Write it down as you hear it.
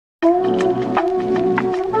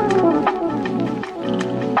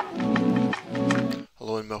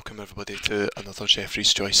welcome everybody to another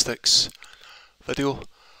Jeffrey's Joysticks video.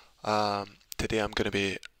 Today I'm going to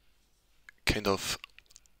be kind of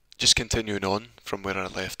just continuing on from where I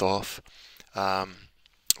left off.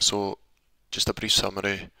 So just a brief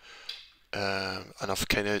summary, and I've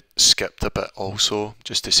kind of skipped a bit also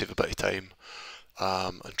just to save a bit of time,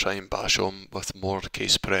 and try and bash on with more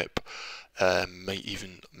case prep. Might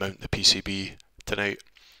even mount the PCB tonight.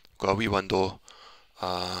 Got a wee window.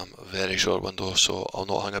 A very short window, so I'll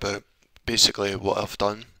not hang about. Basically what I've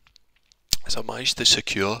done is I managed to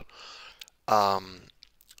secure a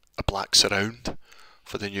black surround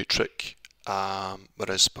for the Nutric,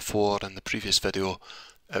 whereas before in the previous video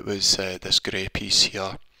it was this grey piece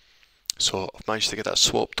here. So I've managed to get that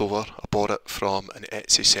swapped over. I bought it from an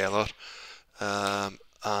Etsy seller,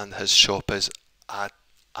 and his shop is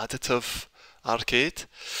Additive Arcade.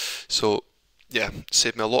 So yeah,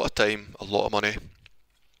 saved me a lot of time, a lot of money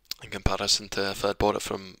in comparison to if I'd bought it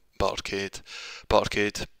from Barcade.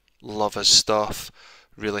 Barcade, love his stuff,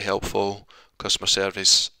 really helpful, customer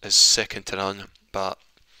service is second to none, but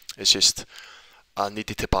it's just I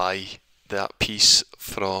needed to buy that piece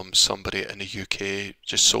from somebody in the UK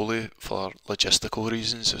just solely for logistical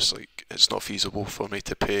reasons. It's like it's not feasible for me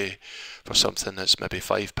to pay for something that's maybe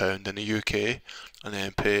 £5 in the UK and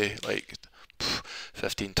then pay like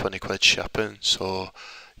 15-20 quid shipping. So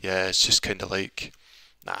yeah, it's just kind of like,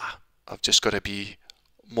 nah, I've just got to be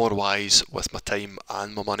more wise with my time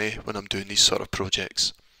and my money when I'm doing these sort of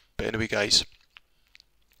projects. But anyway guys,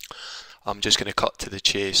 I'm just going to cut to the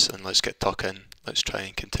chase and let's get tuck in. Let's try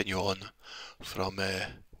and continue on from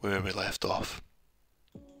where we left off.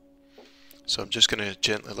 So I'm just going to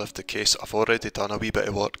gently lift the case. I've already done a wee bit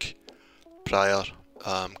of work prior,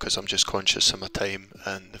 because I'm just conscious of my time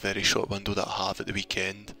and the very short window that I have at the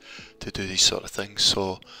weekend to do these sort of things.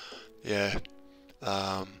 So yeah,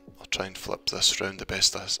 I'll try and flip this around the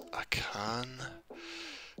best as I can,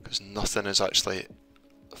 because nothing is actually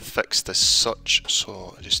fixed as such,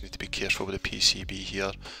 so I just need to be careful with the PCB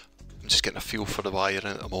here. I'm just getting a feel for the wiring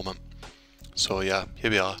at the moment. So yeah,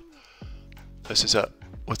 here we are. This is it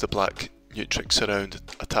with the black Nutric surround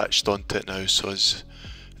attached onto it now. So as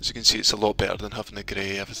you can see, it's a lot better than having the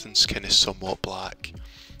grey. Everything's kind of somewhat black.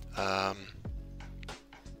 I'm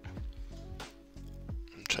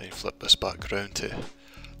trying to flip this back around to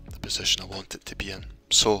the position I want it to be in.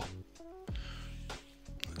 So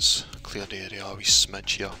let's clear the area a wee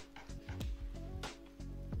smidge here.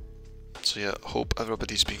 So yeah, hope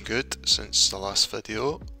everybody's been good since the last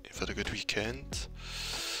video. You've had a good weekend.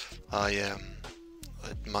 I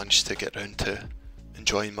managed to get round to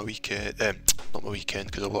enjoying my weekend, not my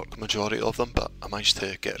weekend because I work the majority of them, but I managed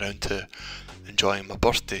to get around to enjoying my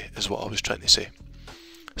birthday is what I was trying to say.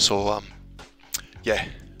 So yeah,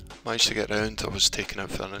 managed to get round. I was taken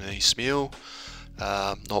out for a nice meal,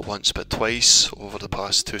 not once but twice over the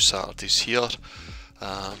past 2 Saturdays here,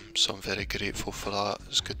 so I'm very grateful for that.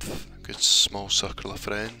 It's good small circle of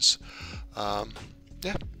friends.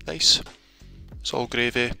 Yeah, nice. It's all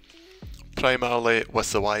gravy. Primarily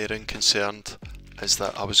with the wiring concerned is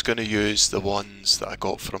that I was going to use the ones that I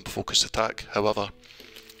got from Focus Attack. However,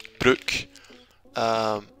 Brook,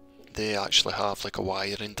 they actually have like a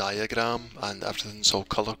wiring diagram and everything's all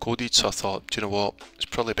colour coded, so I thought, do you know what, it's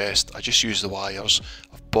probably best I just use the wires.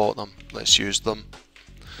 I've bought them, let's use them.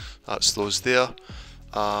 That's those there.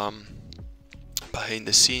 Behind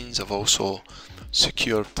the scenes I've also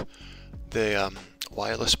secured the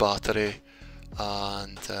wireless battery,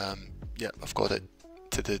 and yeah, I've got it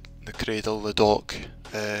to the cradle, the dock,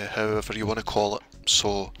 however you want to call it.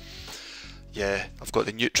 So yeah, I've got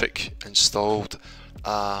the Nutric installed.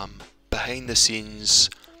 Behind the scenes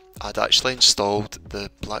I'd actually installed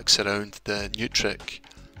the black surround, the Nutric,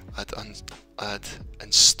 I'd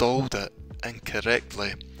installed it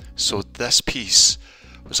incorrectly, so this piece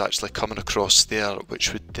was actually coming across there,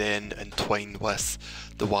 which would then entwine with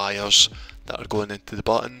the wires that are going into the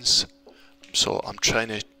buttons. So I'm trying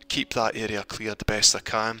to keep that area clear the best I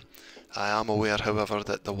can. I am aware, however,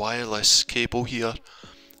 that the wireless cable here,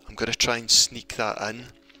 I'm going to try and sneak that in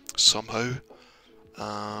somehow,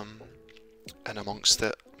 in amongst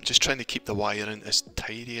it. I'm just trying to keep the wiring as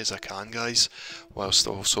tidy as I can, guys, whilst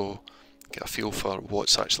also get a feel for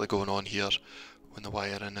what's actually going on here when the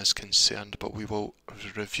wiring is concerned, but we will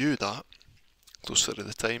review that closer to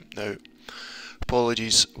the time. Now,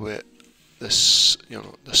 apologies with this, you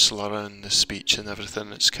know, the slurring, the speech and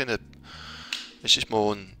everything. It's kind of, it's just my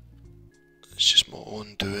own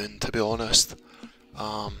doing, to be honest.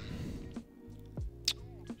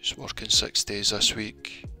 Just working 6 days this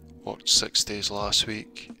week, worked 6 days last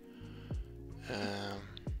week.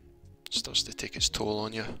 Starts to take its toll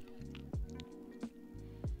on you.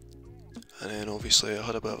 And then obviously I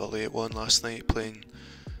had a bit of a late one last night playing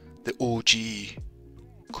the OG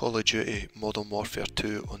Call of Duty Modern Warfare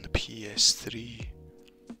 2 on the PS3.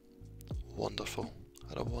 Wonderful,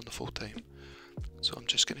 had a wonderful time. So I'm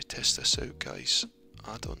just going to test this out, guys.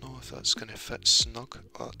 I don't know if that's going to fit snug.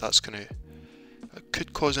 It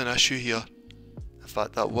could cause an issue here. In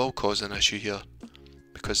fact, that will cause an issue here,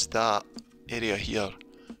 because that area here,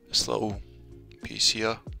 this little piece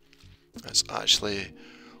here, it's actually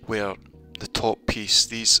where the top piece,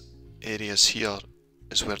 these areas here,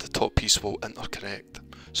 is where the top piece will interconnect.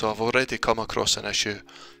 So I've already come across an issue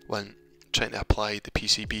when trying to apply the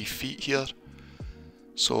PCB feet here.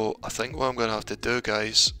 So I think what I'm going to have to do,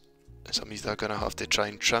 guys, is I'm either going to have to try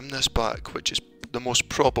and trim this back, which is the most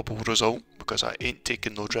probable result, because I ain't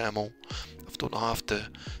taking no Dremel. I don't have to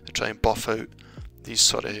try and buff out these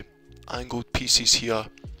sort of angled pieces here.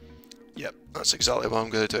 Yep, that's exactly what I'm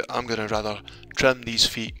going to do. I'm going to rather trim these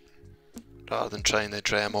feet rather than trying to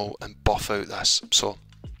Dremel and buff out this. So,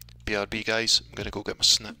 BRB guys, I'm going to go get my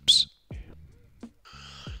snips.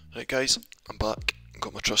 Right guys, I'm back.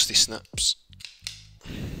 Got my trusty snips.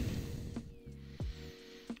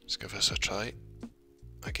 Let's give this a try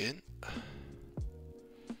again.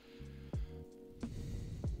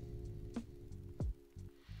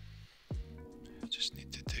 Just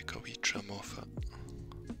need to take a wee trim off it.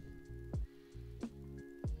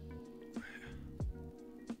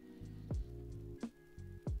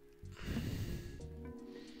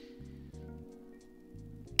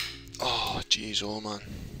 Oh jeez, oh man.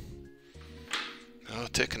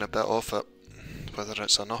 I've taken a bit off it, whether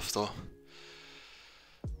it's enough though.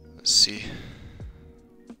 Let's see.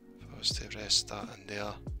 If I was to rest that in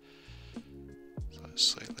there, that's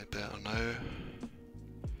slightly better now.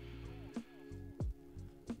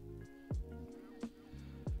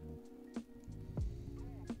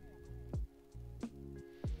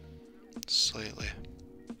 Slightly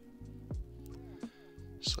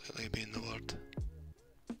being the word.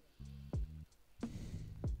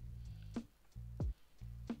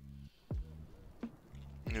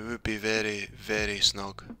 It would be very, very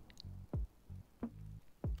snug.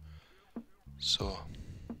 So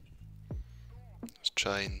let's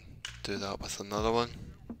try and do that with another one.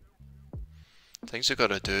 Things you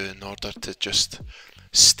gotta do in order to just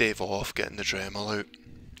stave off getting the Dremel out.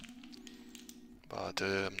 But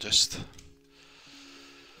I'm just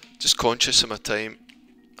conscious of my time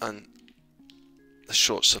and the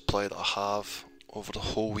short supply that I have over the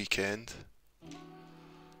whole weekend.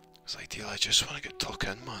 Because ideally I just want to get tuck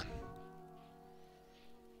in, man.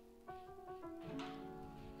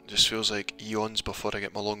 It just feels like eons before I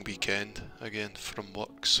get my long weekend again from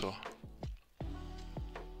work, so.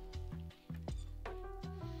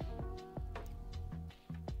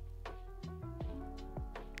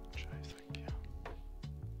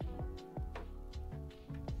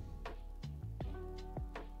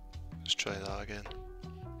 Let's try that again.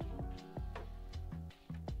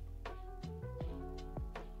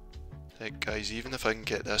 Right guys, even if I can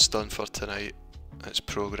get this done for tonight, it's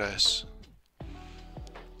progress.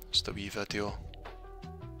 It's the wee video.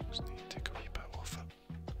 Just need to take a wee bit off it.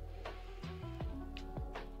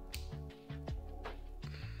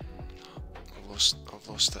 I've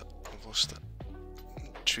lost it.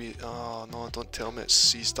 Tree, oh no, don't tell me it's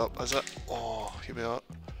seized up, is it? Oh, here we are.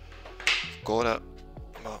 Got it.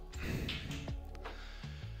 But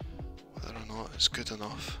whether or not it's good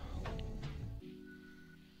enough.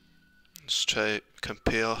 Let's try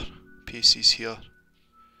compare pieces here.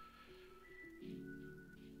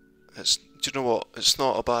 Do you know what? It's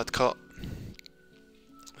not a bad cut.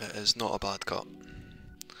 It is not a bad cut.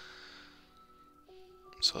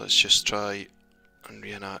 So let's just try and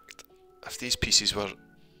reenact. If these pieces were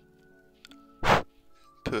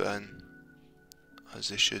put in as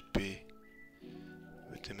they should be,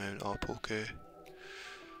 would they mount up okay?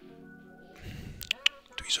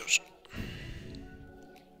 Tweezers.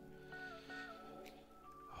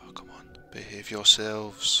 Oh, come on, behave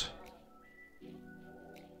yourselves.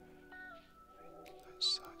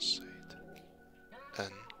 That's that side.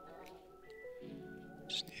 In.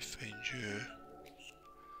 Just need to find you.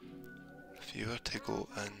 If you were to go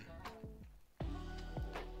in,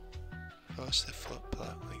 if I was to flip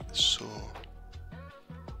that like so,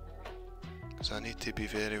 because I need to be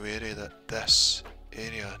very wary that this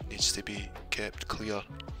area needs to be kept clear,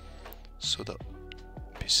 so that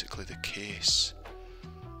basically the case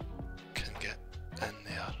can get in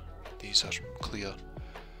there. These are clear.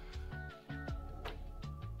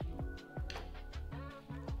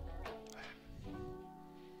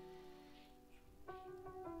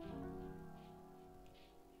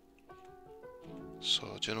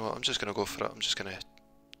 So do you know what, I'm just going to go for it, I'm just going to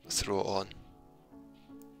throw it on.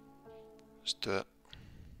 Let's do it.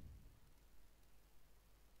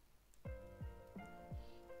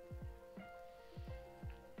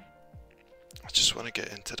 I just want to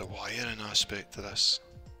get into the wiring aspect of this.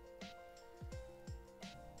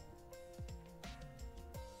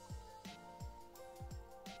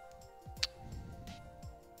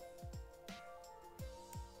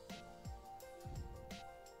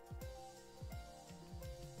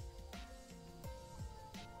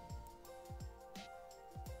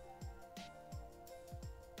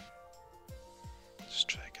 Just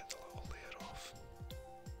try to get the little layer off.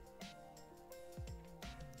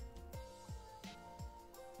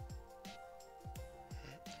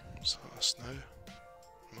 So that's now.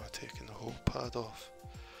 Am I taking the whole pad off?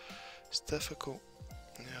 It's difficult.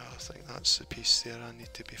 Yeah, I think that's the piece there I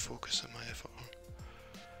need to be focusing my effort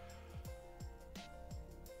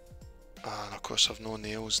on. And of course I've no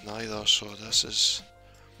nails neither, so this is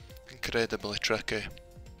incredibly tricky.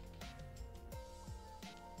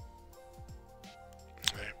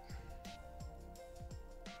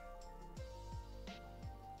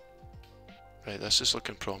 Right, this is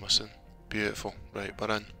looking promising. Beautiful. Right,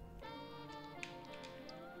 we're in.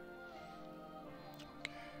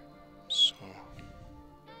 Okay, so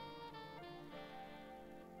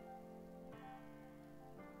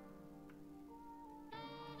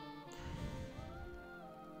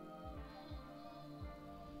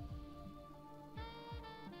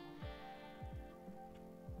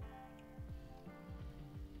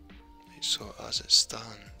right, so as it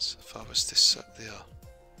stands, if I was to sit there,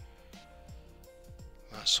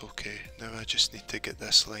 that's okay. Now I just need to get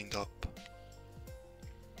this lined up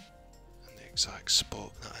in the exact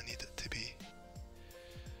spot that I need it to be.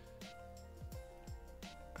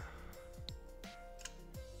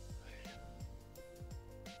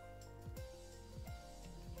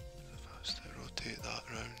 If I was to rotate that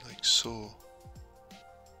around like so.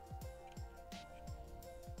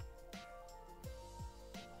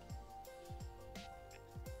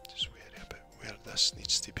 Just worry about where this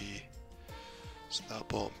needs to be. So that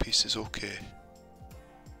bottom piece is okay.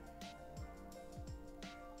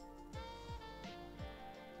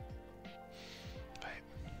 Right.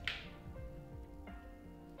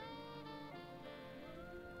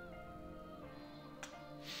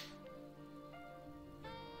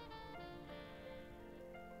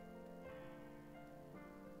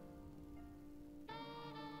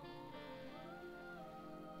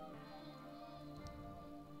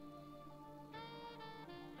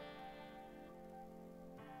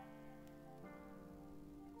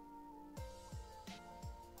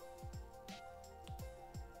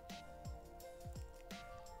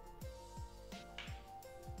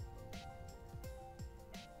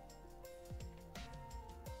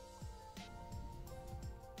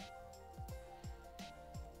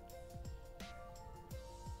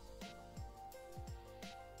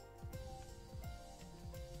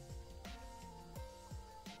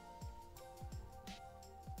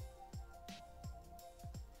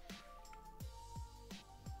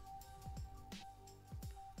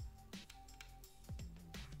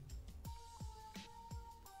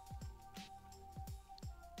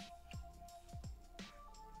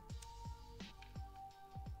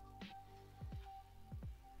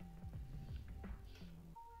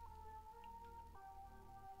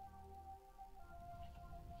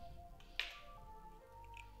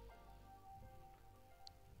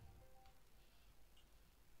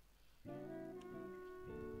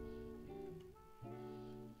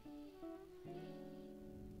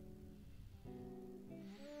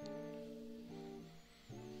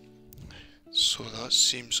 So that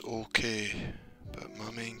seems okay, but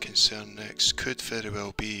my main concern next could very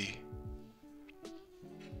well be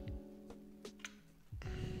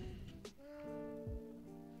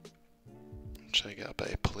try to get a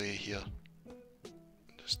bit of play here.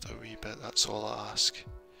 Just a wee bit, that's all I ask.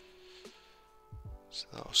 So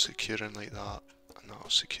that'll secure in like that, and that'll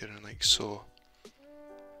secure in like so.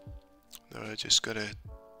 Now I just gotta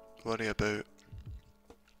worry about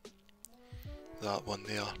that one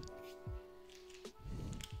there,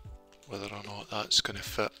 whether or not that's gonna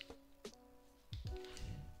fit.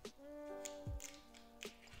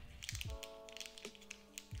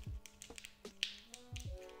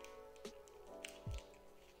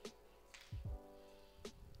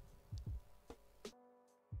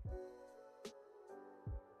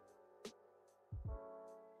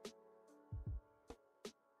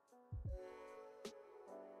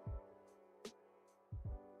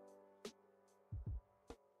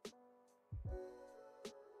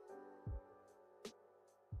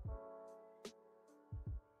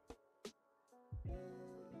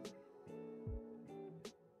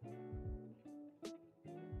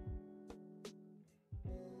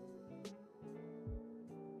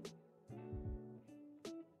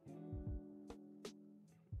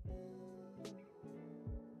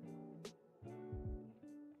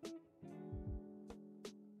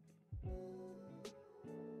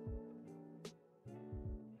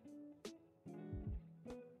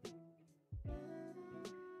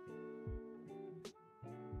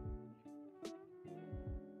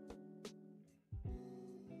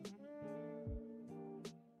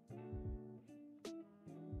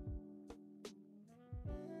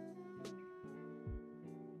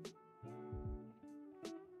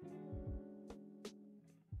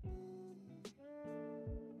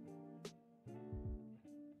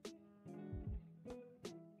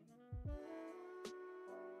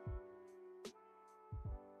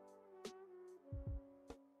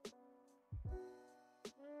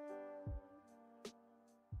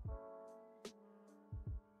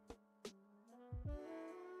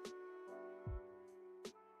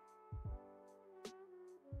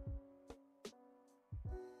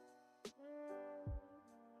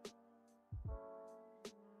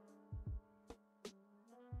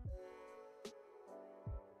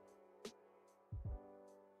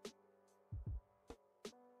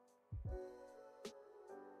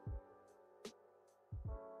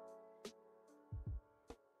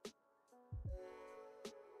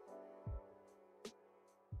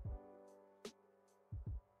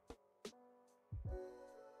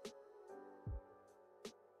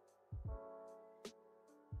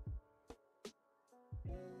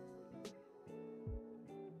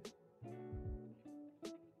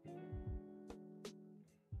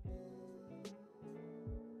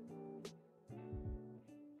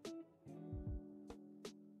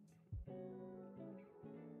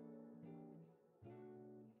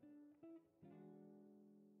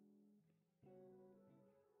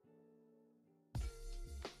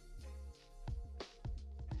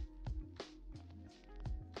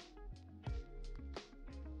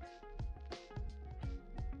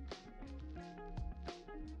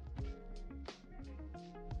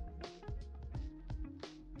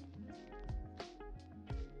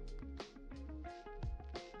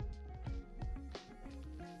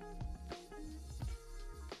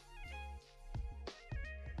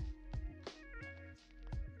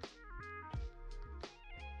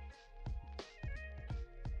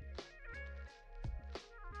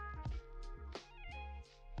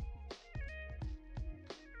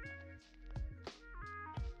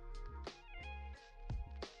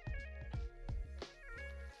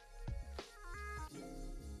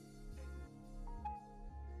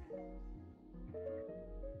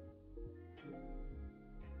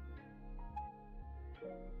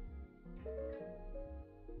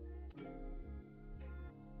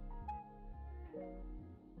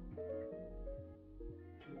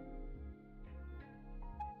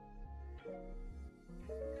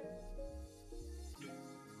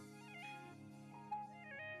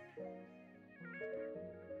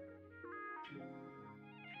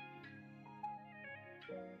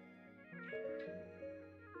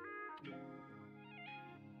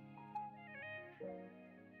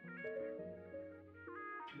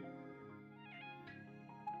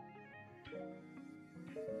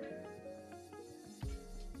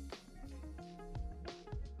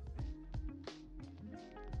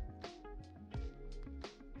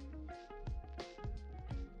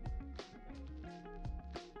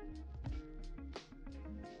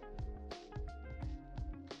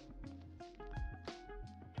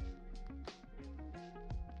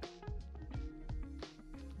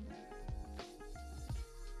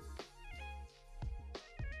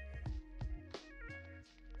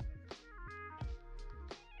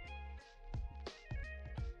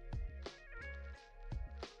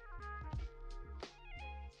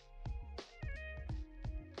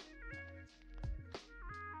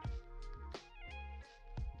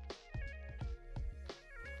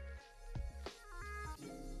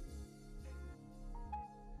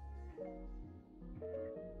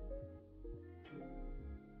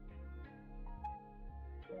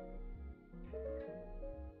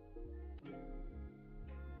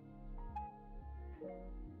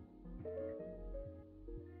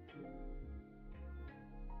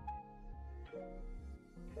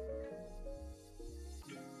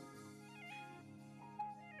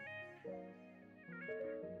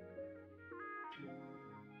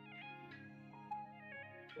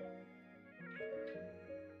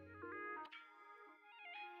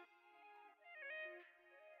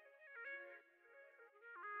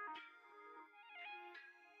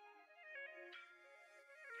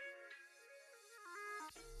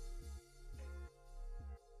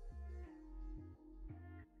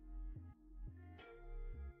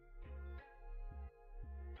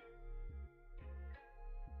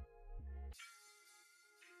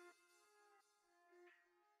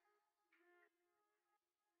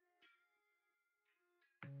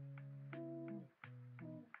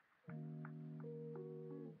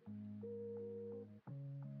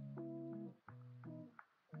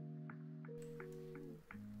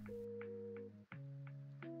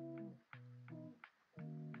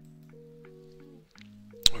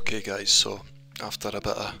 Okay guys, so after a bit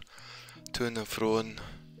of to-ing and fro-ing,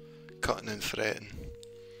 cutting and fretting,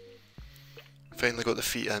 finally got the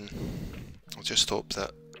feet in. I'll just hope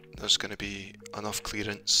that there's going to be enough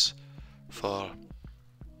clearance for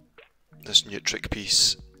this Nutric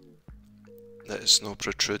piece that is no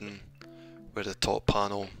protruding where the top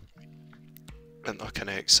panel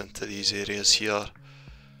interconnects into these areas here,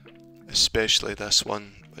 especially this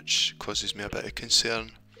one, which causes me a bit of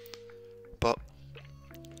concern. But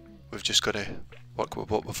we've just got to work with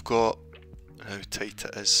what we've got and how tight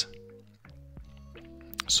it is.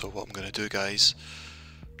 So what I'm going to do, guys,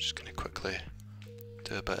 I'm just going to quickly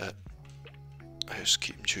do a bit of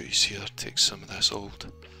housekeeping duties here, take some of this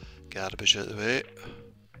old garbage out of the way,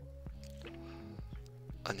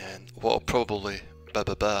 and then what I'll probably I'll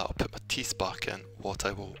put my teeth back in. What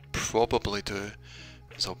I will probably do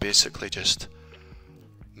is I'll basically just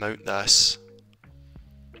mount this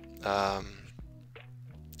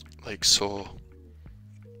like so,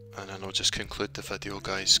 and then I'll just conclude the video,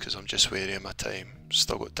 guys, because I'm just wary of my time.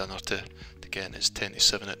 Still got dinner to get in. It's 10 to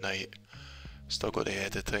 7 at night. Still got the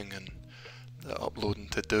editing and the uploading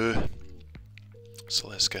to do. So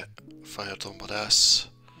let's get fired on with this.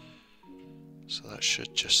 So that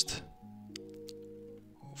should just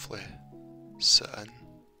hopefully sit in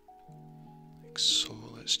like so.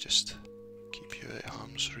 Let's just keep you at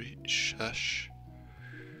arm's reach ish.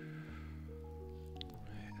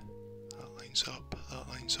 That lines up, that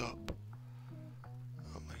lines up,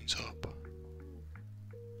 that lines up.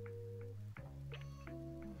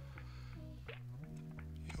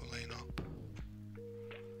 You'll line up.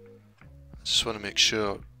 I just want to make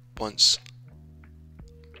sure once,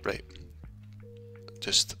 right,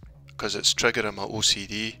 just because it's triggering my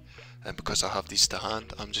OCD and because I have these to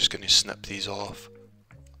hand, I'm just going to snip these off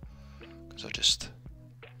because I just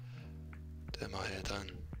do my head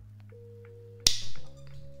in.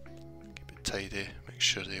 Keep it tidy, make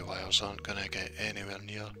sure the wires aren't going to get anywhere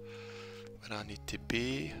near where I need to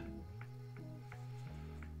be.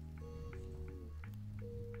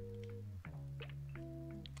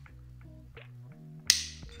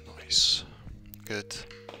 Nice, good.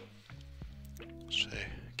 So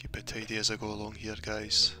keep it tidy as I go along here,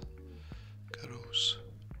 guys, girls.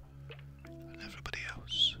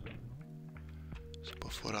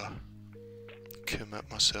 before I commit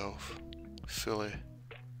myself fully.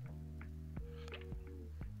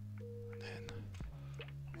 And then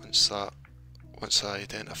once I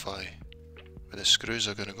identify where the screws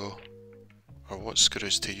are going to go, or what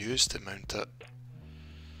screws to use to mount it,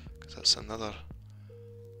 because that's another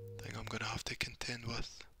thing I'm going to have to contend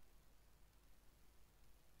with.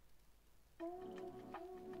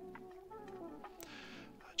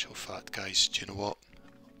 Actual fact, guys, do you know what?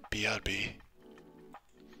 BRB.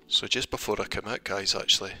 So just before I commit, guys,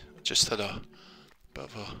 actually, I just had a bit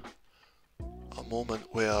of a moment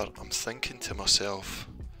where I'm thinking to myself,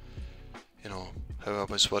 you know, how I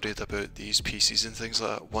was worried about these pieces and things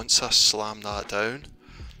like that. Once I slam that down,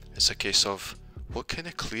 it's a case of, what kind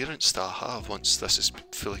of clearance do I have once this is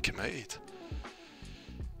fully committed?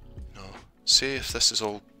 You know, say if this is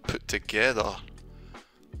all put together,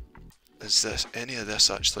 is any of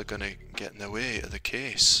this actually going to get in the way of the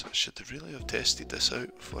case? I should really have tested this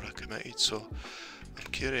out before I committed, so I'm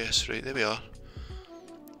curious. Right, there we are.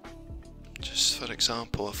 Just for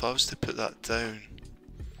example, if I was to put that down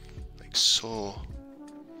like so,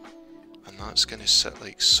 and that's going to sit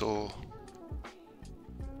like so,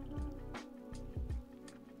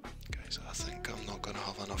 guys, I think I'm not going to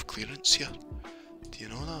have enough clearance here. Do you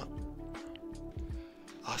know that?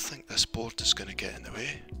 I think this board is going to get in the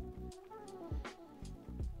way.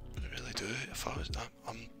 I really do. If I was,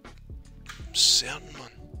 I'm certain,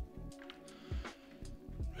 man.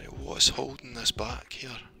 Right, what's holding this back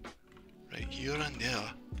here? Right, you're in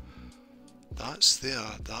there. That's there.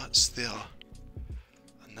 That's there.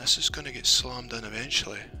 And this is going to get slammed in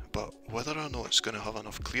eventually. But whether or not it's going to have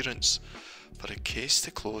enough clearance for a case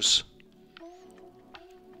to close,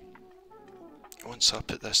 once I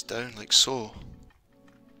put this down like so,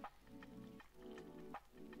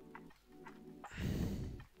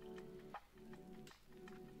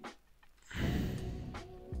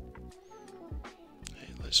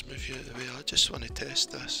 let's move you out of the way. I just want to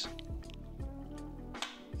test this.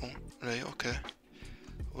 Oh, right, okay.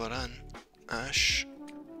 We're in. Ash.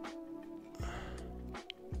 Right,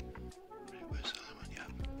 where's the other one?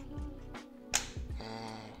 Yep.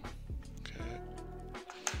 Oh, okay.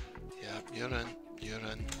 Yep, you're in. You're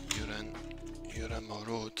in. You're in. You're in my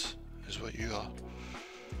road, is what you are.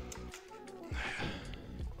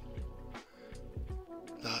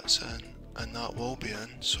 That's in, and that will be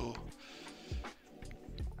in, so.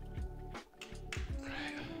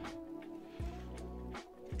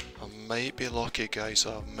 Might be lucky, guys.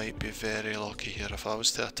 I might be very lucky here if I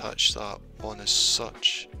was to attach that on as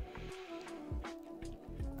such.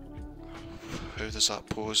 How does that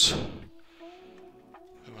pose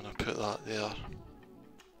when I put that there?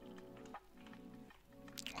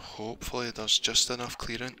 Hopefully there's just enough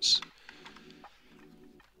clearance.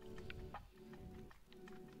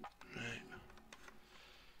 Right.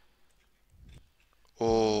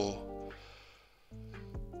 Oh,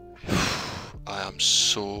 I am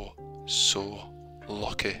so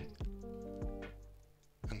lucky.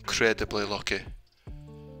 Incredibly lucky.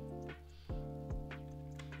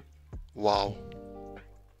 Wow.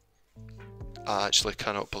 I actually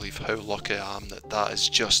cannot believe how lucky I am that that is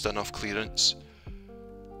just enough clearance.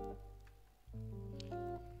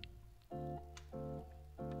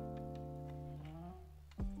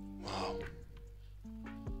 Wow.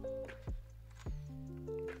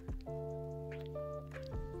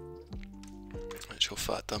 Actual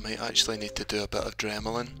fact, I might actually need to do a bit of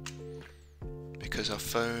dremeling, because I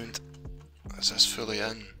found, is this fully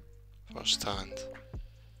in first hand?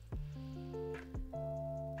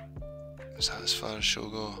 Is that as far as she'll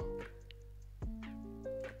go?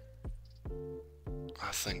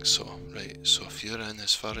 I think so. Right, so if you're in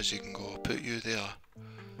as far as you can go, I'll put you there.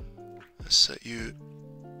 Let's sit you,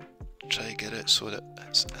 try get it so that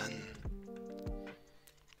it's in.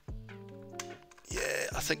 Yeah,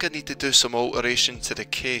 I think I need to do some alteration to the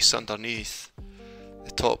case underneath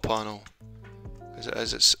the top panel,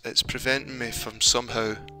 because it's preventing me from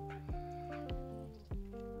somehow.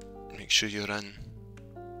 Make sure you're in.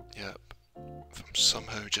 Yep. From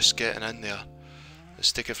somehow just getting in there.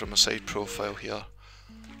 Let's take it from a side profile here.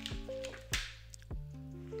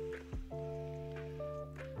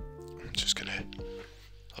 I'm just gonna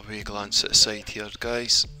a wee glance at the side here,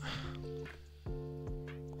 guys.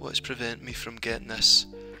 What's preventing me from getting this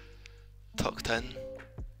tucked in?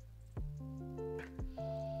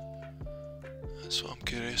 That's what I'm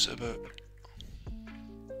curious about.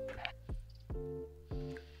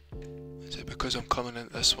 Is it because I'm coming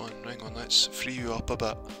into this one? Hang on, let's free you up a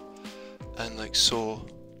bit. And like so.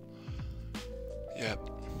 Yep.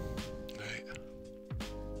 Right.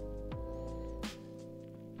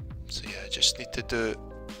 So yeah, I just need to do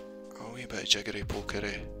a wee bit of jiggery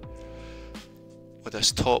pokery with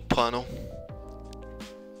this top panel.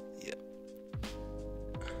 Yep.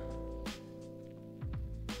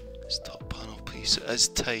 This top panel piece, it is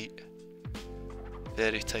tight,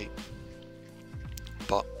 very tight,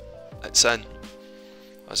 but it's in.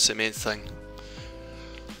 That's the main thing.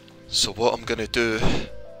 So what I'm gonna do,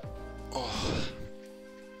 I'm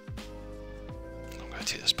gonna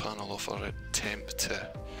take this panel off or attempt to.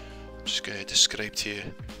 I'm just gonna describe to you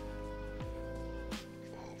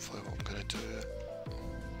hopefully what I'm gonna do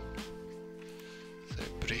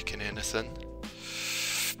without breaking anything.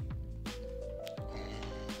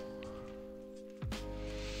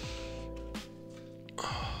 Come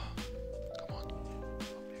on,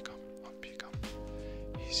 up you come, up you come.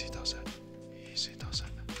 Easy does it, easy does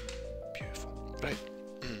it. Beautiful. Right.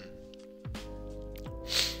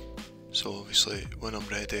 So obviously when I'm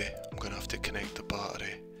ready, I'm gonna have to connect the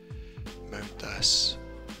battery, mount this.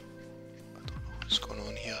 I don't know what's going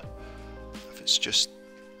on here. If it's just,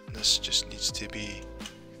 this just needs to be,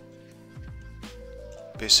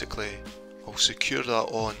 basically I'll secure that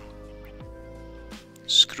on,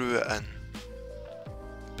 screw it in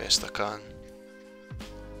best I can,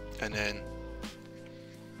 and then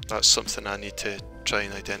that's something I need to try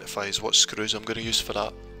and identify is what screws I'm going to use for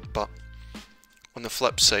that. But on the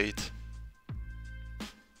flip side,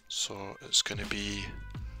 so it's going to be,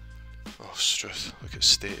 oh struth, look at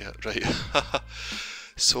state it, right.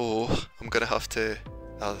 So I'm going to have to,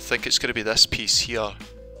 I think it's going to be this piece here,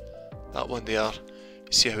 that one there.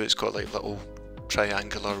 You see how it's got like little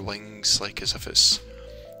triangular wings, like as if it's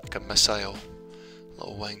like a missile,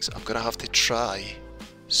 little wings. I'm going to have to try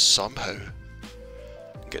somehow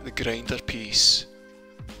get the grinder piece,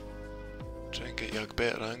 try and get you a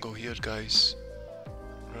better angle here guys,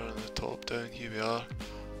 running the top down, here we are,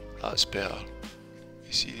 that's better.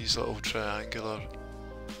 You see these little triangular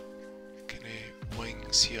kind of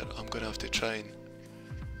wings here. I'm going to have to try and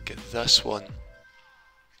get this one,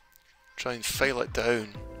 try and file it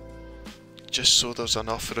down just so there's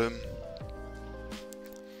enough room,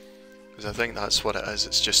 because I think that's what it is.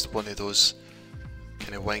 It's just one of those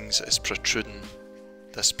kind of wings that is protruding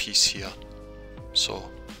this piece here.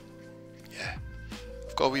 So yeah,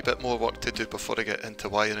 I've got a wee bit more work to do before I get into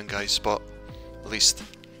wiring guys, but at least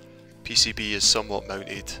PCB is somewhat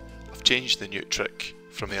mounted. I've changed the Nutric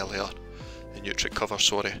from earlier, the Nutric cover,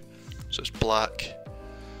 sorry, so it's black.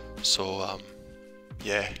 So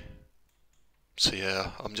yeah,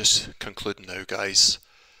 I'm just concluding now guys.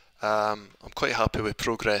 I'm quite happy with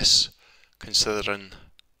progress considering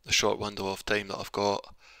the short window of time that I've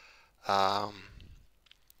got.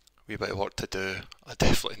 Wee bit of work to do. I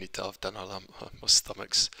definitely need to have dinner. My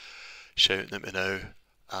stomach's shouting at me now.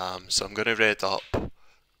 So I'm going to read up,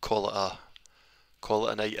 call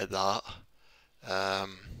it a night at that.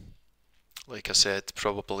 Like I said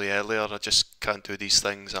probably earlier, I just can't do these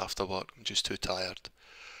things after work. I'm just too tired.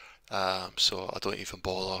 So I don't even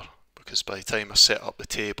bother, because by the time I set up the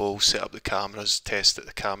table, set up the cameras, test that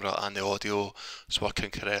the camera and the audio is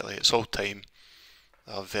working correctly, it's all time.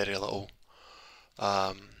 I have very little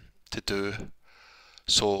to do.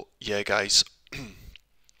 So yeah guys,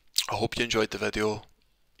 I hope you enjoyed the video,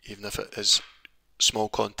 even if it is small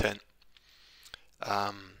content.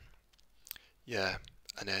 Yeah,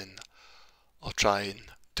 and then I'll try and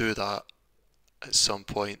do that at some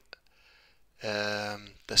point,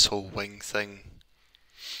 this whole wing thing,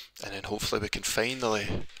 and then hopefully we can finally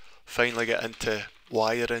get into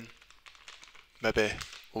wiring. Maybe,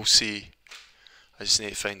 we'll see. I just need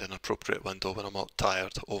to find an appropriate window when I'm not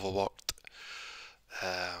tired, overworked.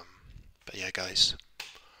 But yeah guys,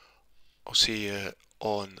 I'll see you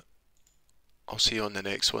on the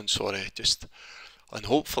next one, sorry, and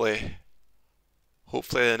hopefully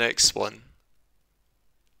the next one,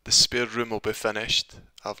 the spare room will be finished.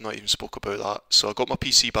 I've not even spoke about that. So I got my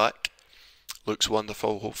PC back, looks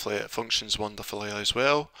wonderful, hopefully it functions wonderfully as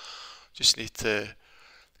well. Just need to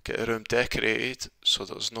get the room decorated so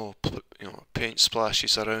there's no paint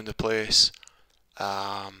splashes around the place.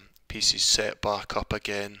 PC's set back up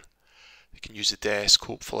again. I can use the desk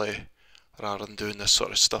hopefully, rather than doing this sort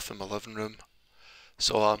of stuff in my living room.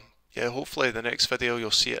 So yeah, hopefully the next video you'll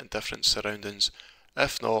see it in different surroundings.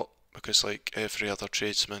 If not, because like every other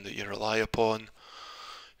tradesman that you rely upon,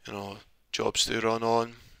 jobs do run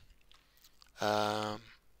on.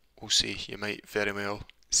 We'll see, you might very well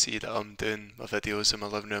see that I'm doing my videos in my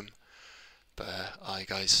living room. But aye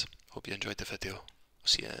guys, hope you enjoyed the video. I'll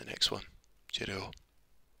see you in the next one. Cheerio.